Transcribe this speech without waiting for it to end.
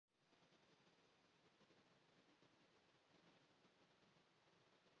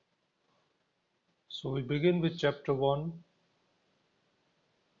So we begin with chapter 1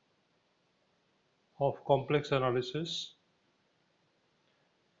 of complex analysis,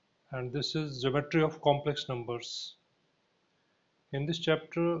 and this is geometry of complex numbers. In this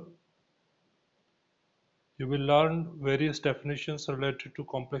chapter you will learn various definitions related to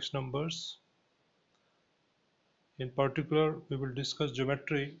complex numbers. In particular, we will discuss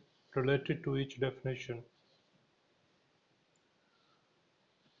geometry related to each definition.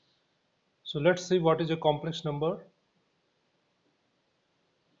 So let's see what is a complex number.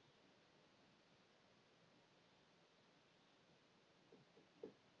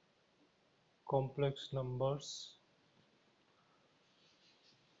 Complex numbers.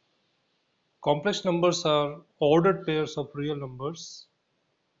 Complex numbers are ordered pairs of real numbers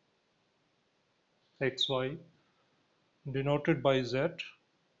xy denoted by z,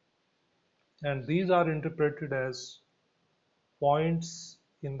 and these are interpreted as points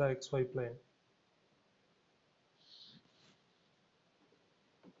in the xy plane.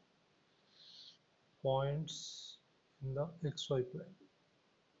 Points in the xy plane.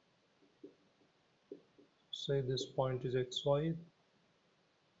 Say this point is xy,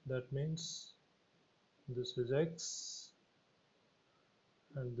 that means this is x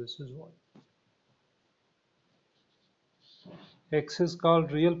and this is y. X is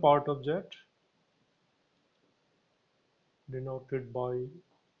called real part of z, denoted by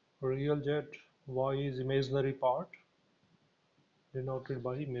real z. Y is imaginary part, denoted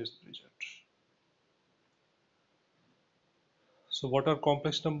by imaginary z. So what are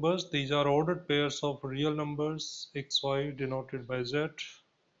complex numbers? These are ordered pairs of real numbers xy denoted by z,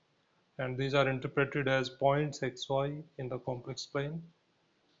 and these are interpreted as points xy in the complex plane.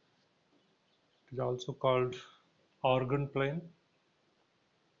 It is also called Argand plane.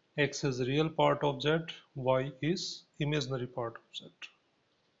 X is real part of z, y is imaginary part of z.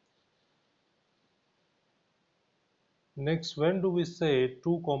 Next, when do we say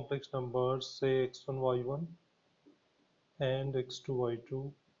two complex numbers, say x1, y1 and x2,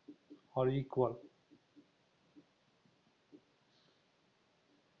 y2 are equal?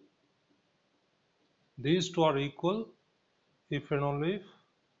 These two are equal if and only if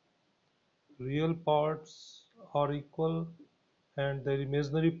real parts are equal and their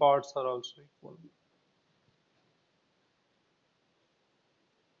imaginary parts are also equal.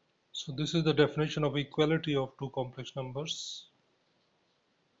 So this is the definition of equality of two complex numbers.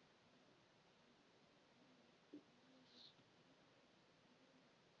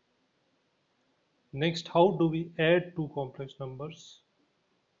 Next, how do we add two complex numbers?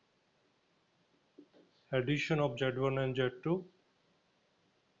 Addition of z1 and z2,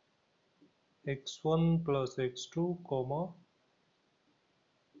 x1 plus x2, comma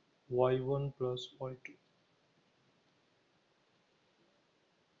y1 plus y2.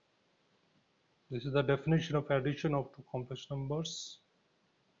 This is the definition of addition of two complex numbers.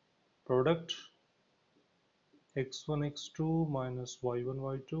 Product x1 x2 minus y1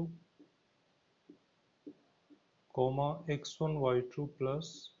 y2, comma x1 y2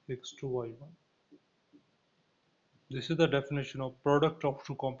 plus x2 y1. This is the definition of product of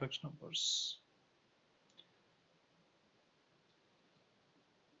two complex numbers.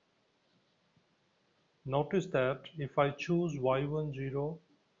 Notice that if I choose y1 0,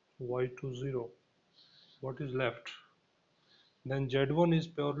 y2 0, what is left? Then z1 is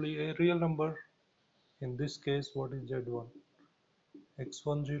purely a real number. In this case, what is z1?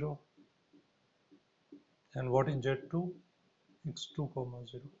 x1 0. And what is z2? x2 comma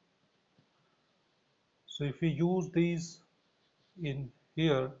 0. So if we use these in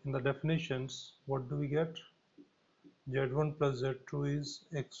here in the definitions, what do we get? z1 plus z2 is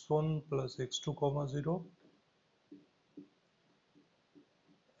x1 plus x2 comma 0,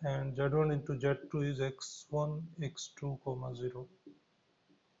 and z1 into z2 is x1 x2 comma 0.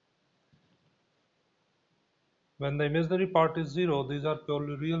 When the imaginary part is 0, these are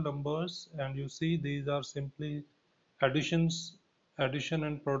purely real numbers, and you see these are simply addition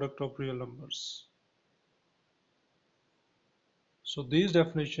and product of real numbers. So these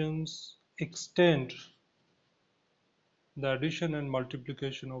definitions extend the addition and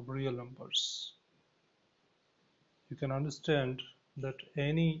multiplication of real numbers. You can understand that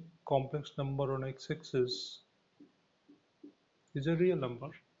any complex number on x-axis is a real number.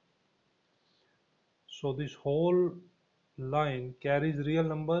 So this whole line carries real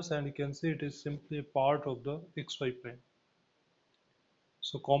numbers, and you can see it is simply a part of the xy plane.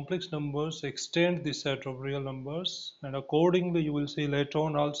 So complex numbers extend the set of real numbers, and accordingly you will see later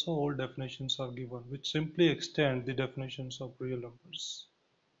on also all definitions are given which simply extend the definitions of real numbers.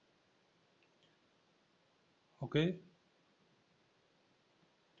 Okay.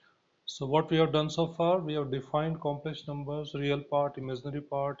 So what we have done so far, we have defined complex numbers, real part, imaginary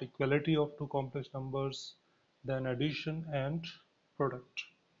part, equality of two complex numbers, then addition and product.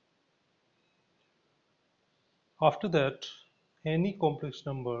 After that, any complex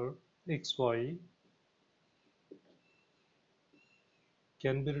number xy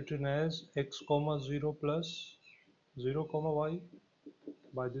can be written as x comma 0 plus 0 comma y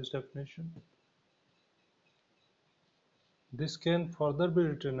by this definition. This can further be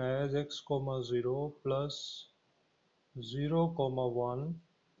written as x comma 0 plus 0 comma 1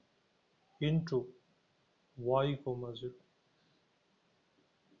 into y comma 0.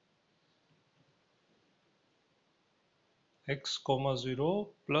 X comma 0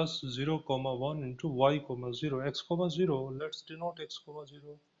 plus 0 comma 1 into y comma 0. X comma 0, let's denote x comma 0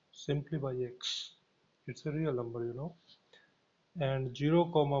 simply by x. It's a real number, you know. And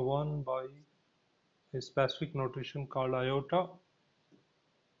 0 comma 1 by a specific notation called iota,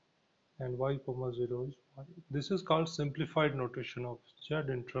 and y comma 0 is y. This is called simplified notation of z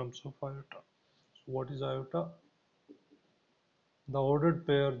in terms of iota. So what is iota? The ordered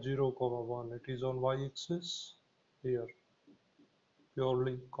pair 0 comma 1. It is on y-axis here,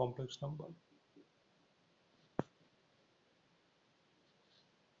 purely complex number.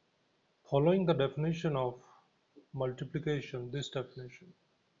 Following the definition of multiplication, this definition,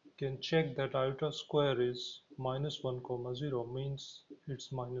 you can check that iota square is minus 1 comma 0, means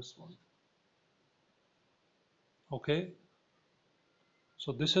it's minus 1. Okay,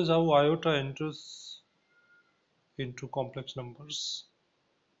 so this is how iota enters into complex numbers.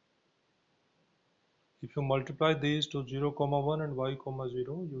 If you multiply these to 0 comma 1 and y comma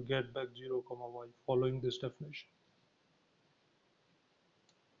 0, you get back 0 comma y following this definition.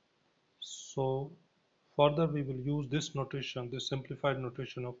 So further we will use this notation, this simplified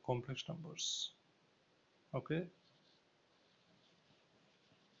notation of complex numbers. Okay.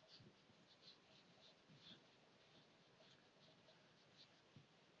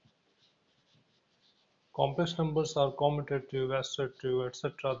 Complex numbers are commutative, associative,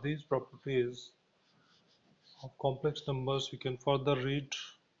 etc. These properties of complex numbers we can further read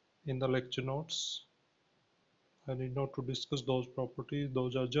in the lecture notes. I need not to discuss those properties.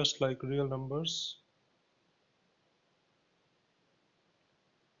 Those are just like real numbers.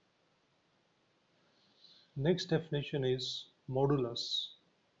 Next definition is modulus.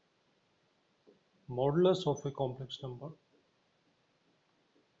 Modulus of a complex number.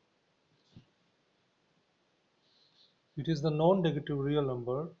 It is the non-negative real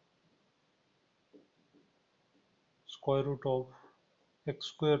number square root of x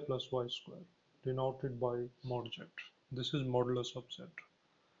square plus y square, denoted by mod z. This is modulus of z.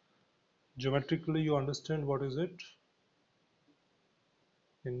 Geometrically, you understand what is it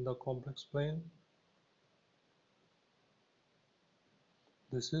in the complex plane.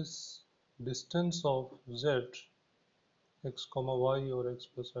 This is distance of z, x comma y or x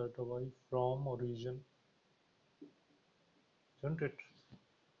plus iota y from origin, isn't it?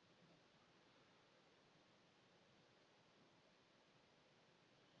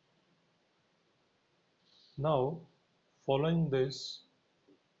 Now, following this,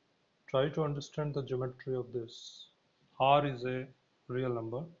 try to understand the geometry of this. R is a real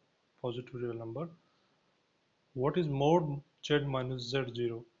number, positive real number. What is mod z minus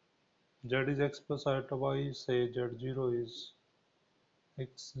z0? Z is x plus iota y, say z0 is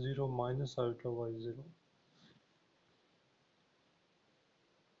x0 minus iota y0.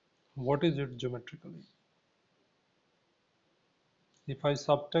 What is it geometrically? If I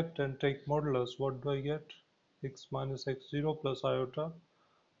subtract and take modulus, what do I get? X minus x0 plus iota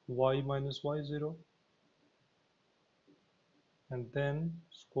y minus y0, and then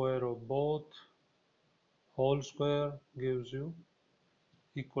square of both whole square gives you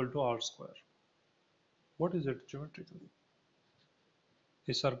equal to r square. What is it geometrically?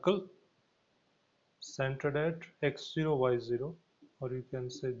 A circle centered at x0 y0, or you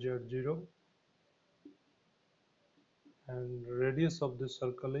can say z0, and radius of this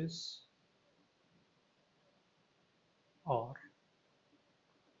circle is r.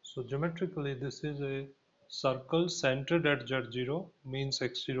 So geometrically this is a circle centered at z0, means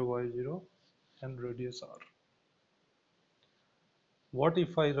x0 y0, and radius r. What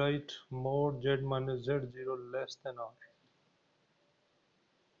if I write mod z minus z0 less than r?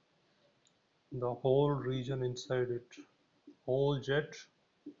 The whole region inside it, whole z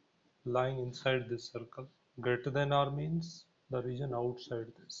lying inside this circle. Greater than r means the region outside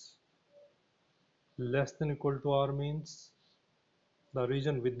this. Less than equal to r means the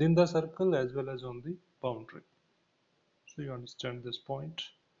region within the circle as well as on the boundary. So you understand this point.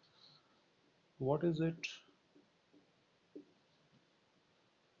 What is it?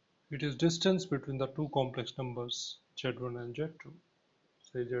 It is distance between the two complex numbers Z1 and Z2.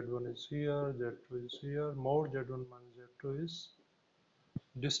 Say Z1 is here, Z2 is here. Mod Z1 minus Z2 is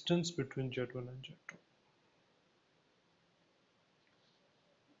distance between Z1 and Z2.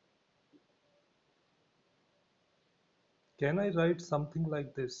 Can I write something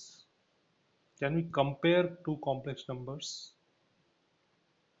like this? Can we compare two complex numbers?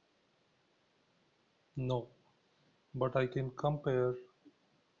 No, but I can compare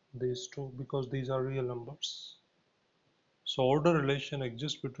these two because these are real numbers. So order relation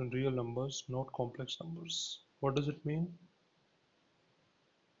exists between real numbers, not complex numbers. What does it mean?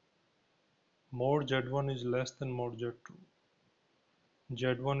 Mod Z1 is less than mod Z2.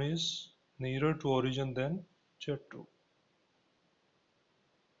 Z1 is nearer to origin than Z2.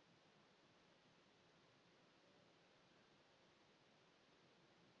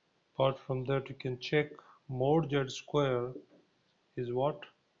 Apart from that, you can check mod Z square is what?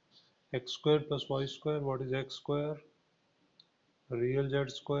 X square plus Y square. What is X square? Real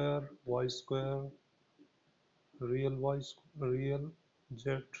Z square, Y square, real Y, real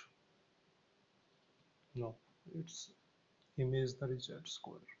Z. No, it's imaginary Z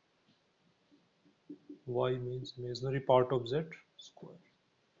square. Y means imaginary part of Z square.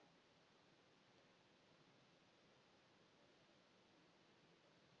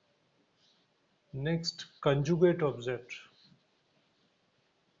 Next, conjugate of Z.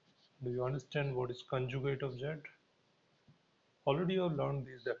 Do you understand what is conjugate of Z? Already you have learned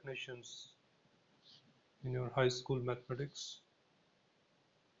these definitions in your high school mathematics.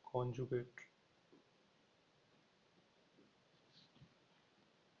 Conjugate.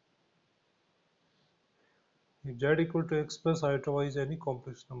 If Z equal to X plus iota Y is any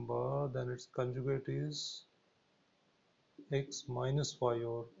complex number, then its conjugate is X minus Y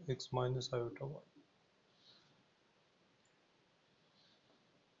or X minus iota Y.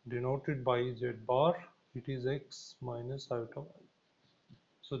 Denoted by Z bar, it is X minus iota Y.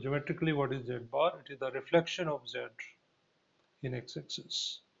 So geometrically, what is Z bar? It is the reflection of Z in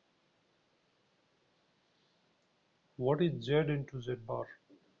X-axis. What is Z into Z bar?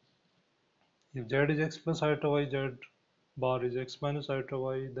 If Z is X plus iota Y, Z bar is X minus iota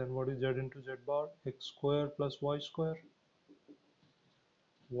Y, then what is Z into Z bar? X square plus Y square.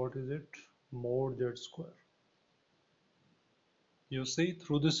 What is it? Mod Z square. You see,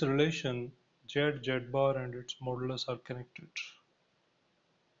 through this relation, Z, Z bar and its modulus are connected.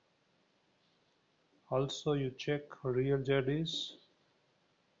 Also, you check real Z is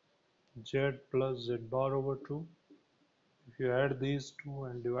Z plus Z bar over 2. If you add these two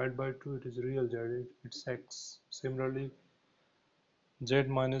and divide by 2, it is real Z, it's X. Similarly, Z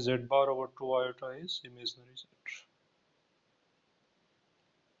minus Z bar over 2 iota is imaginary Z.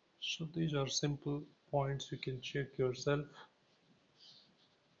 So these are simple points you can check yourself.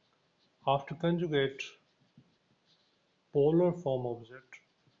 After conjugate, polar form of Z.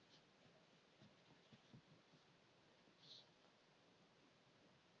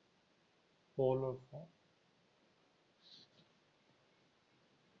 Polar form.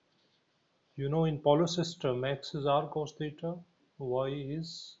 You know, in polar system, X is R cos theta, Y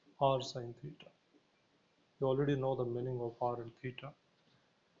is R sin theta. You already know the meaning of R and theta.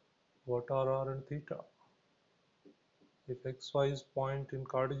 What are R and theta? If XY is point in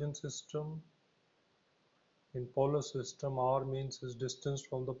Cartesian system, in polar system, R means is distance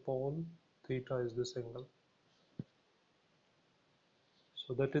from the pole, theta is this angle.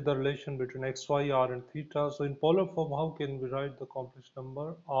 So that is the relation between x, y, r and theta. So in polar form, how can we write the complex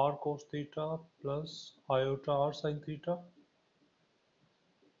number? R cos theta plus iota r sin theta.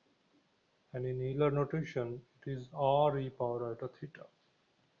 And in Euler notation, it is r e power iota theta.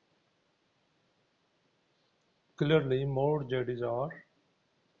 Clearly, mod z is r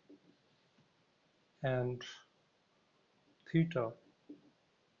and theta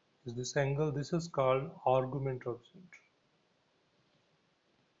is this angle. This is called argument of z.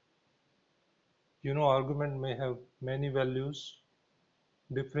 You know, argument may have many values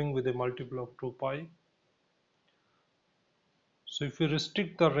differing with a multiple of 2 pi. So if you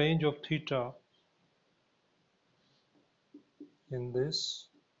restrict the range of theta in this,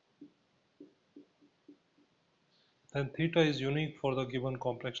 then theta is unique for the given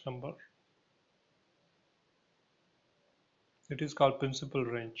complex number. It is called principal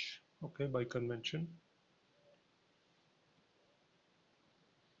range, okay, by convention.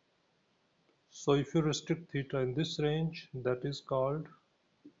 So if you restrict theta in this range, that is called,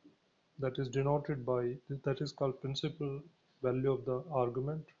 that is denoted by, that is called principal value of the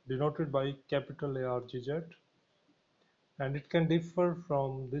argument, denoted by capital ARGZ, and it can differ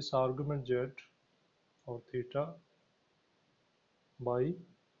from this argument z or theta by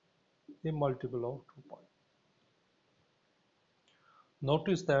a multiple of 2 pi.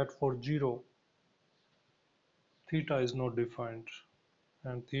 Notice that for 0, theta is not defined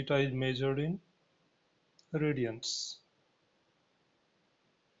and theta is measured in radians.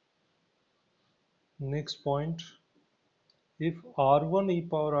 Next point, if r1 e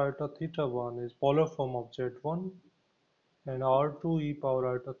power iota theta 1 is polar form of z1 and r2 e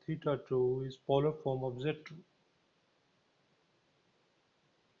power iota theta 2 is polar form of z2,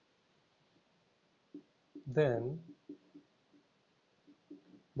 then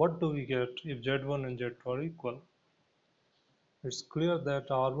what do we get if z1 and z2 are equal? It's clear that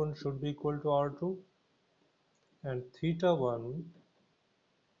r1 should be equal to r2 and theta 1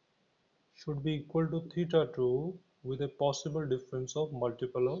 should be equal to theta 2 with a possible difference of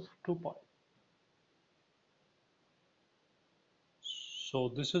multiple of 2 pi.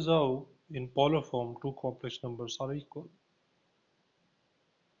 So this is how in polar form two complex numbers are equal.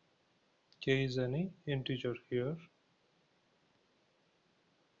 K is any integer here.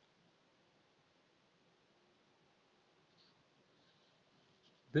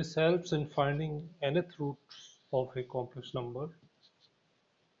 This helps in finding nth roots of a complex number.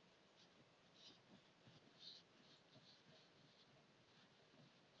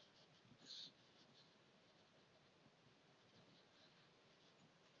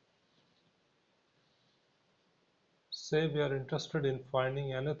 Say we are interested in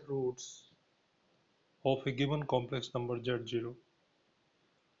finding nth roots of a given complex number z0.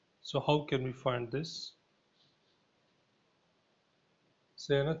 So how can we find this?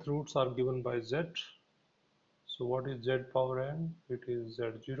 Say nth roots are given by z. So what is z power n? It is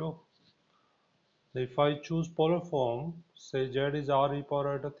z0. If I choose polar form, say z is r e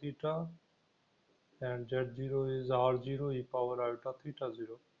power iota theta and z0 is r0 e power iota theta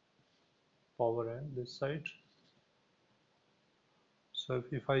 0 power n this side. So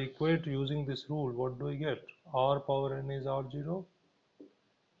if I equate using this rule, what do I get? R power n is r0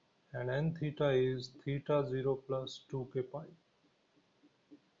 and n theta is theta 0 plus 2k pi.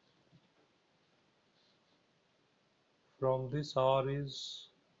 From this r is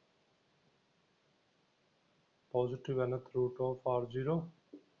positive nth root of r0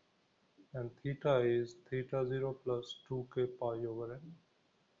 and theta is theta 0 plus 2k pi over n.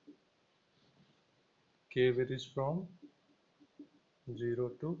 K varies from 0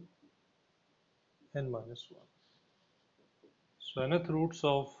 to n minus 1. So nth roots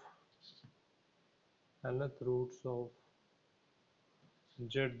of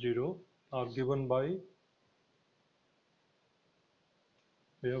z0 are given by,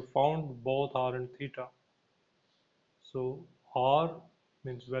 we have found both r and theta. So r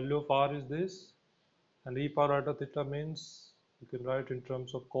means value of r is this, and e power iota theta means you can write in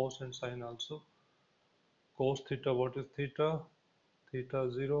terms of cos and sine also. Cos theta, what is theta?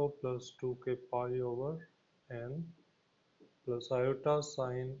 Theta 0 plus 2k pi over n plus iota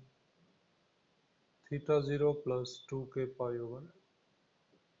sine theta 0 plus 2k pi over n.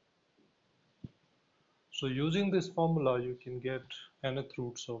 So using this formula, you can get nth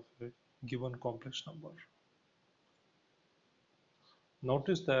roots of a given complex number.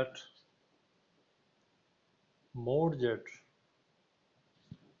 Notice that mod z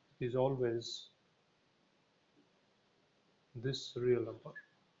is always this real number.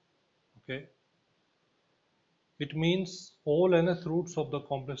 Okay, it means all nth roots of the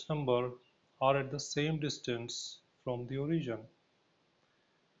complex number are at the same distance from the origin.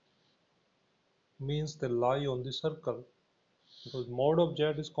 Means they lie on the circle because mod of z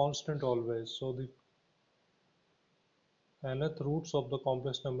is constant always. So the nth roots of the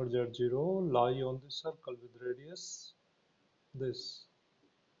complex number z0 lie on the circle with radius this.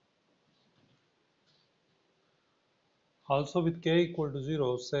 Also with k equal to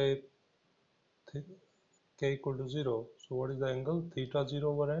 0, say k equal to 0. So what is the angle? Theta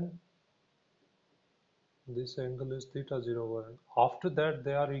 0 over n. This angle is theta 0 over n. After that,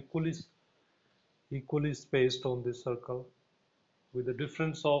 they are equally spaced on this circle with the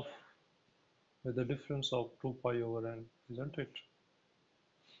difference of 2 pi over n, isn't it?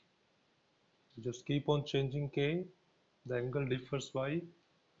 Just keep on changing k. The angle differs by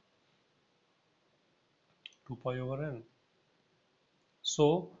 2 pi over n.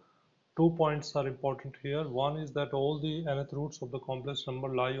 So 2 points are important here. One is that all the nth roots of the complex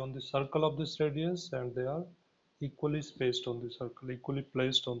number lie on the circle of this radius and they are equally spaced on the circle, equally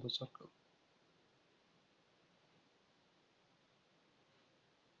placed on the circle.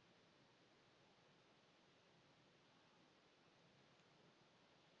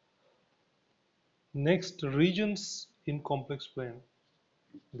 Next, regions in complex plane.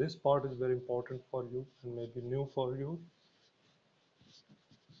 This part is very important for you and maybe new for you.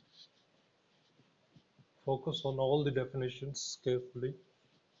 Focus on all the definitions carefully.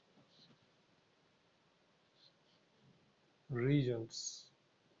 Regions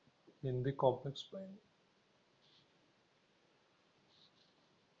in the complex plane.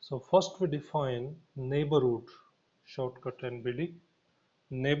 So first we define neighborhood, shortcut NBD.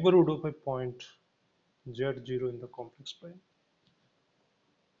 Neighborhood of a point Z0 in the complex plane.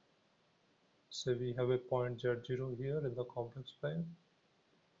 So we have a point Z0 here in the complex plane.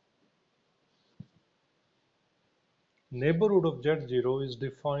 Neighborhood of Z0 is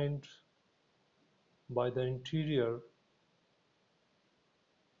defined by the interior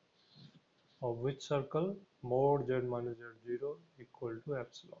of which circle? Mod Z minus Z0 equal to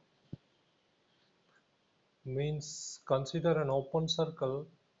epsilon. Means consider an open circle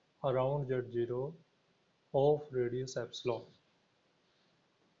around Z0 of radius epsilon.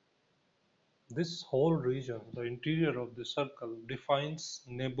 This whole region, the interior of the circle, defines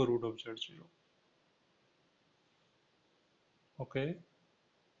neighborhood of Z0. Okay.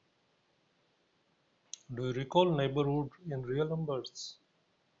 Do you recall neighborhood in real numbers?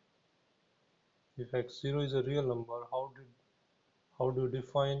 If x0 is a real number, how do you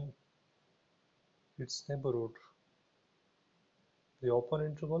define its neighborhood? The open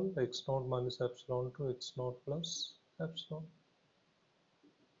interval x0 minus epsilon to x0 plus epsilon.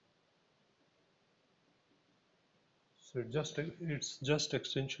 So it's just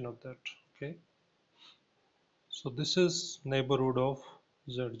extension of that. Okay. So this is neighborhood of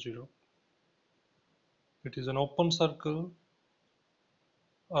Z0. It is an open circle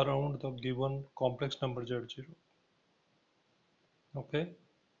around the given complex number Z0. Okay.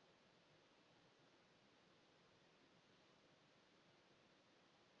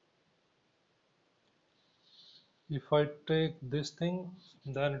 If I take this thing,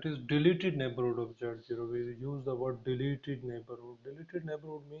 then it is deleted neighborhood of Z0. We use the word deleted neighborhood. Deleted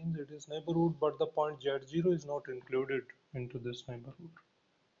neighborhood means it is neighborhood, but the point Z0 is not included into this neighborhood.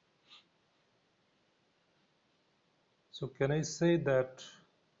 So can I say that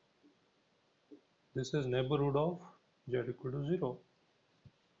this is neighborhood of Z equal to 0,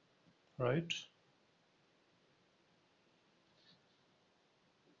 right?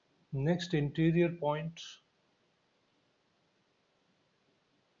 Next, interior point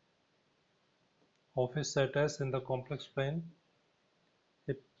of a set S in the complex plane.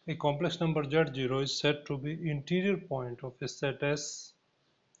 A complex number Z0 is said to be interior point of a set S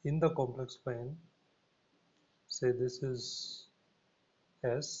in the complex plane. Say this is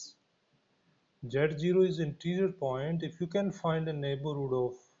S. Z0 is interior point if you can find a neighborhood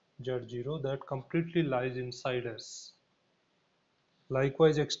of Z0 that completely lies inside S.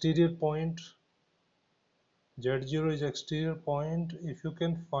 Likewise, exterior point Z0 is exterior point if you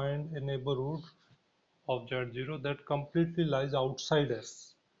can find a neighborhood of Z0 that completely lies outside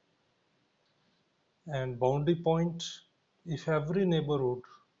S. And boundary point, if every neighborhood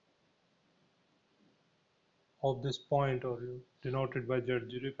of this point, or you denoted by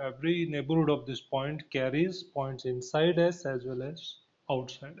Z0, if every neighborhood of this point carries points inside S as well as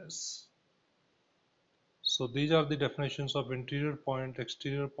outside S. So these are the definitions of interior point,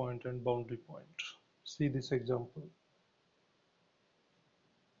 exterior point, and boundary point. See this example.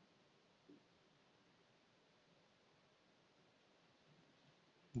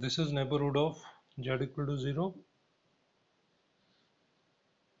 This is neighborhood of Z equal to 0,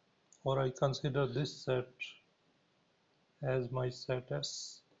 or I consider this set as my set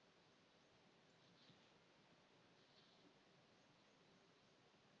S.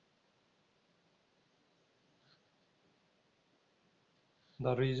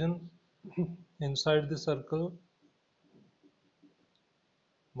 The region inside the circle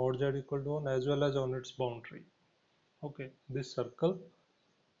mod Z equal to 1 as well as on its boundary. Okay, this circle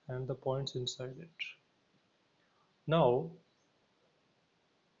and the points inside it. Now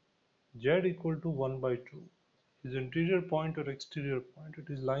Z equal to 1 by 2 is interior point or exterior point.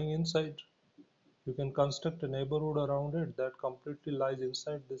 It is lying inside. You can construct a neighborhood around it that completely lies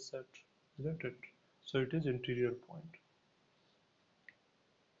inside this set, isn't it? So it is interior point.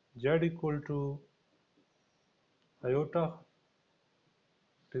 Z equal to iota,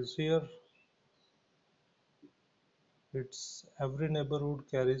 it is here. Its every neighborhood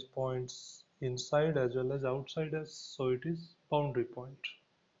carries points inside as well as outside us, so it is boundary point.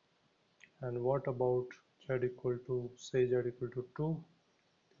 And what about Z equal to, say Z equal to 2,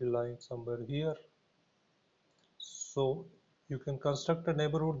 lying somewhere here. So you can construct a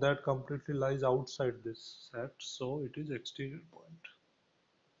neighborhood that completely lies outside this set, so it is exterior point.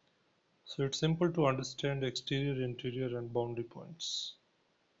 So it's simple to understand exterior, interior, and boundary points.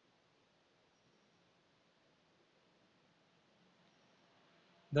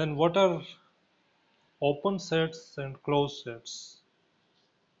 Then what are Open sets and closed sets.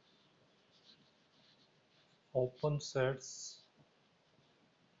 Open sets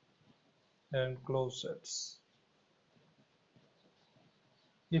and closed sets.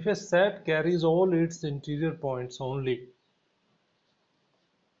 If a set carries all its interior points only,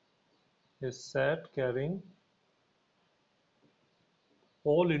 a set carrying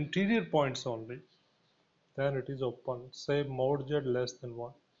all interior points only, then it is open. Say mod z less than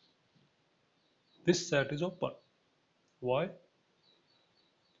 1. This set is open. Why?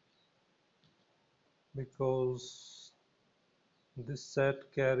 Because this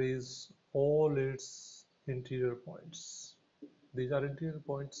set carries all its interior points. These are interior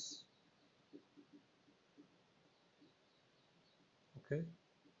points. Okay.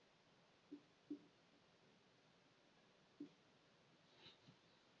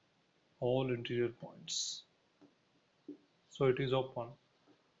 All interior points. So it is open.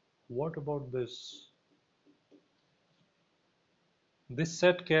 What about this? This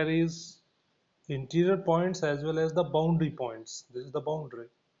set carries interior points as well as the boundary points. This is the boundary.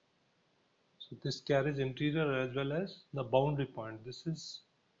 So this carries interior as well as the boundary point. This is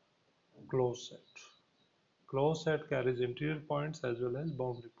closed set. Closed set carries interior points as well as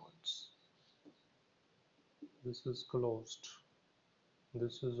boundary points. This is closed.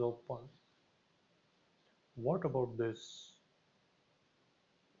 This is open. What about this?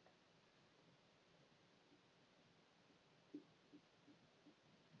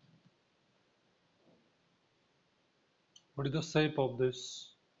 What is the shape of this?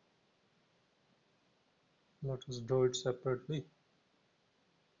 Let us draw it separately.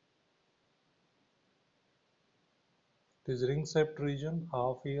 This ring shaped region,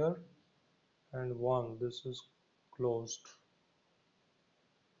 half here and 1. This is closed.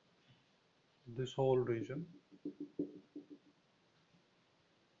 This whole region.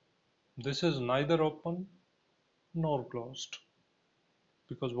 This is neither open nor closed,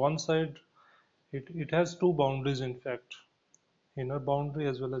 because one side it has two boundaries, in fact, inner boundary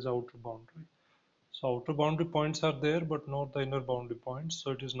as well as outer boundary. So outer boundary points are there but not the inner boundary points,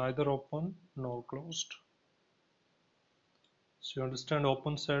 so it is neither open nor closed. So you understand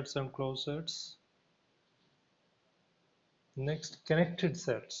open sets and closed sets. Next, connected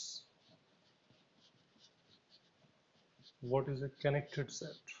sets. What is a connected set?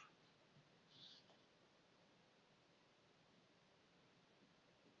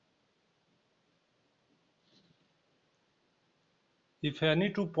 If any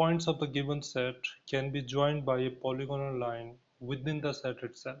two points of the given set can be joined by a polygonal line within the set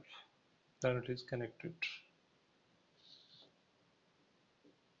itself, then it is connected.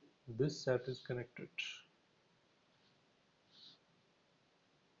 This set is connected.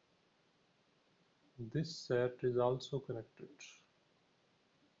 This set is also connected.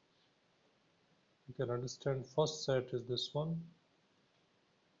 You can understand first set is this one.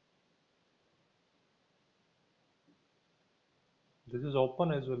 This is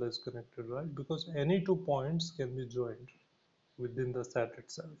open as well as connected, right? Because any two points can be joined within the set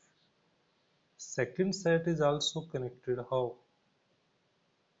itself. Second set is also connected. How?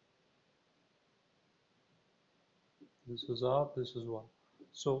 This is up, this is 1.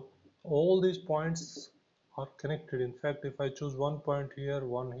 So all these points are connected. In fact, if I choose one point here,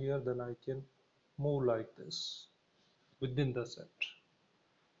 one here, then I can move like this within the set.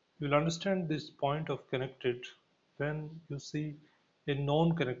 You'll understand this point of connected when you see a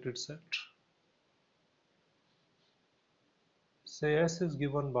non-connected set. Say S is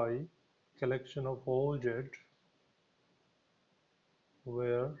given by collection of all Z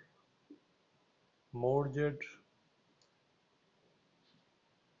where mod Z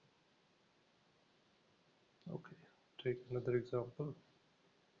okay, take another example.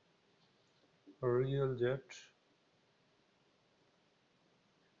 Real Z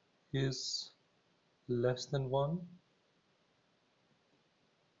is less than 1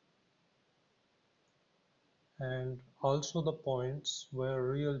 and also the points where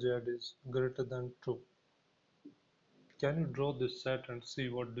real Z is greater than 2. Can you draw this set and see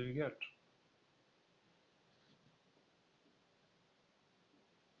what do you get?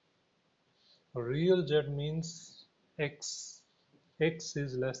 Real Z means X. X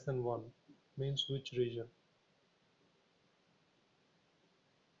is less than 1 means which region?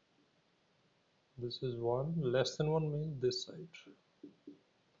 This is 1. Less than 1 means this side.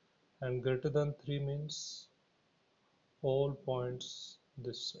 And greater than 3 means all points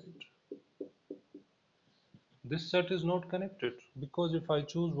this side. This set is not connected because if I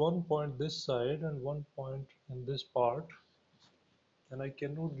choose one point this side and one point in this part, then I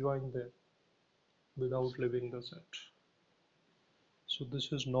cannot join them without leaving the set. So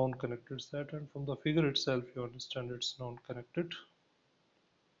this is non-connected set, and from the figure itself you understand it's non-connected.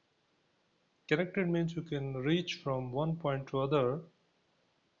 Connected means you can reach from one point to other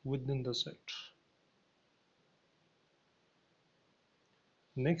within the set.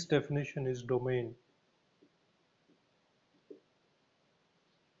 Next definition is domain.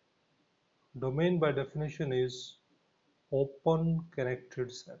 Domain by definition is open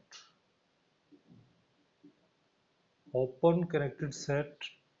connected set. Open connected set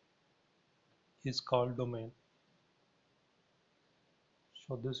is called domain.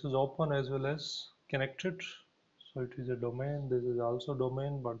 So this is open as well as connected. So it is a domain. This is also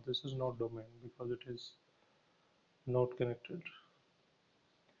domain, but this is not domain because it is not connected.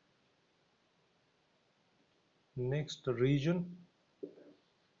 Next, region.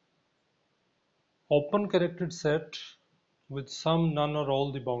 Open connected set with some, none or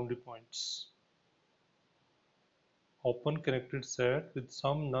all the boundary points. Open connected set with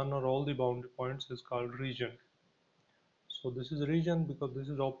some, none or all the boundary points is called region. So this is region because this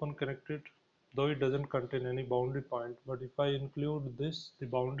is open connected, though it doesn't contain any boundary point, but if I include this, the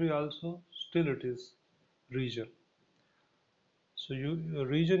boundary also, still it is region. So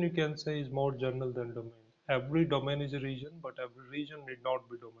region you can say is more general than domain. Every domain is a region, but every region need not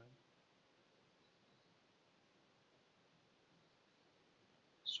be domain.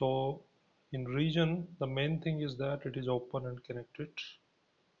 So in region, the main thing is that it is open and connected.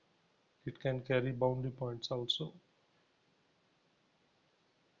 It can carry boundary points also.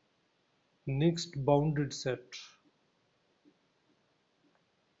 Next, bounded set.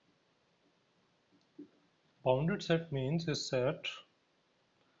 Bounded set means a set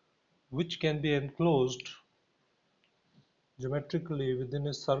which can be enclosed geometrically within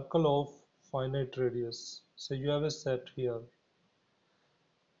a circle of finite radius. So you have a set here.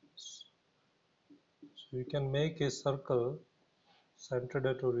 So you can make a circle centered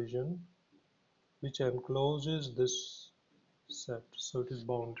at origin which encloses this set. So it is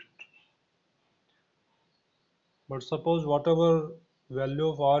bounded. But suppose whatever value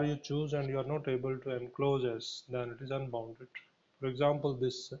of r you choose and you are not able to enclose s, then it is unbounded. For example,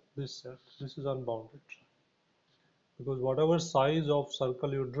 this set, this is unbounded. Because whatever size of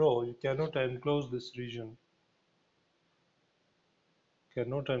circle you draw, you cannot enclose this region.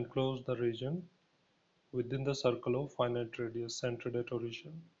 Cannot enclose the region within the circle of finite radius centered at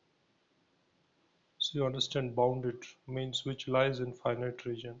origin. So you understand bounded means which lies in finite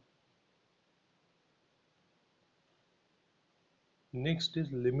region. Next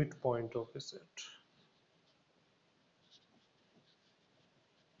is limit point of a set.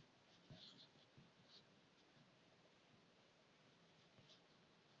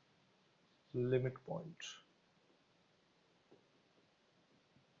 Limit point.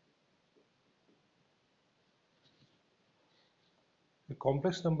 A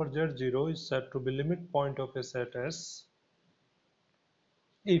complex number Z0 is said to be limit point of a set S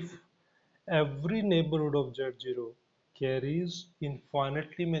if every neighborhood of Z0 carries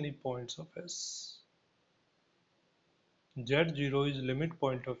infinitely many points of S. Z0 is limit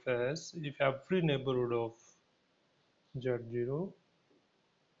point of S if every neighborhood of Z0,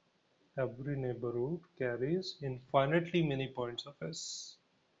 every neighborhood carries infinitely many points of S.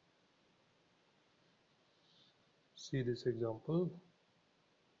 See this example.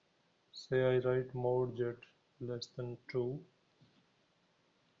 Say I write mod Z less than 2,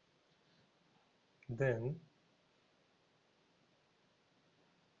 then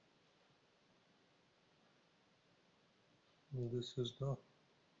this is the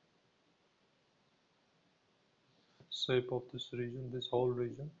shape of this region. This whole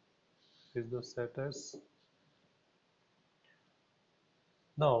region is the set S.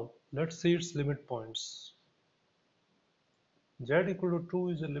 Now let's see its limit points. Z equal to 2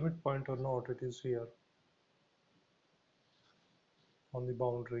 is a limit point or not? It is here on the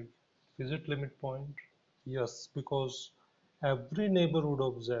boundary. Is it limit point? Yes, because every neighborhood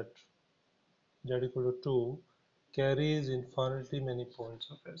of Z equal to 2 carries infinitely many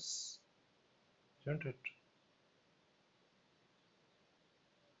points of S, isn't it?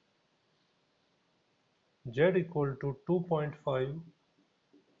 Z equal to 2.5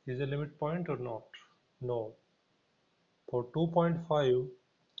 is a limit point or not? No. For 2.5,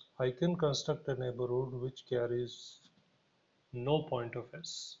 I can construct a neighborhood which carries no point of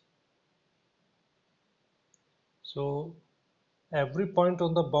S. So every point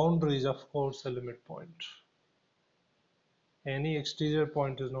on the boundary is of course a limit point. Any exterior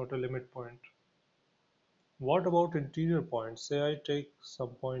point is not a limit point. What about interior points? Say I take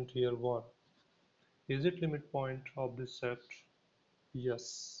some point here 1. Is it limit point of this set?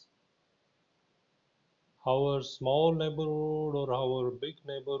 Yes. However small neighborhood or however big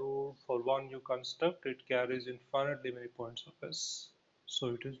neighborhood, for one you construct, it carries infinitely many points of S. So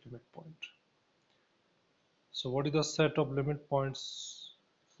it is limit point. So what is the set of limit points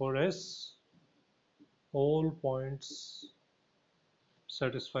for S? All points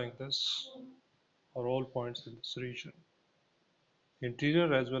satisfying this, or all points in this region.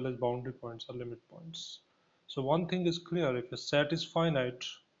 Interior as well as boundary points are limit points. So one thing is clear, if a set is finite,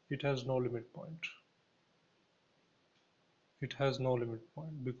 it has no limit point. It has no limit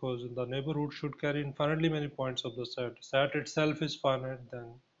point because the neighborhood should carry infinitely many points of the set. Set itself is finite, then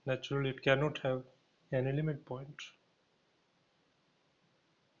naturally it cannot have any limit point.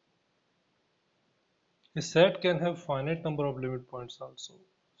 A set can have finite number of limit points also.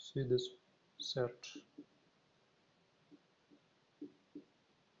 See this set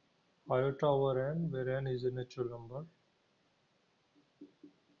iota over n, where n is a natural number.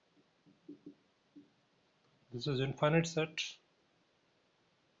 This is infinite set.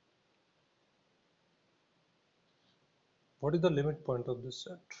 What is the limit point of this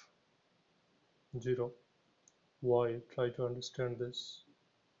set? 0. Why? Try to understand this.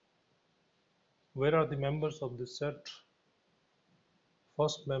 Where are the members of this set?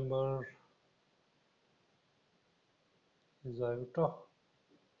 First member is iota,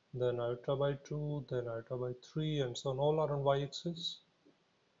 then iota by 2, then iota by 3, and so on. All are on y-axis.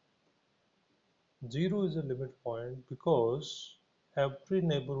 0 is a limit point because every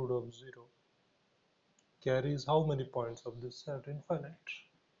neighborhood of 0 carries how many points of this set? Infinite,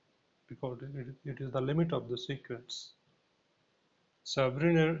 because it is the limit of the sequence. So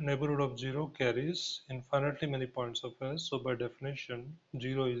every neighborhood of 0 carries infinitely many points of S, so by definition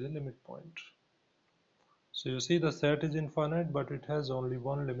 0 is a limit point. So you see the set is infinite, but it has only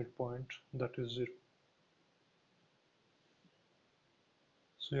one limit point, that is 0.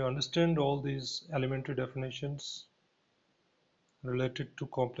 So you understand all these elementary definitions related to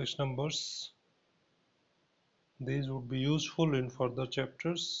complex numbers. These would be useful in further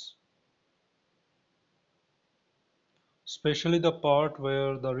chapters, especially the part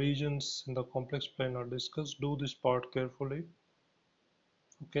where the regions in the complex plane are discussed. Do this part carefully.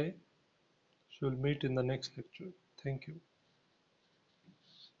 Okay, so we'll meet in the next lecture. Thank you.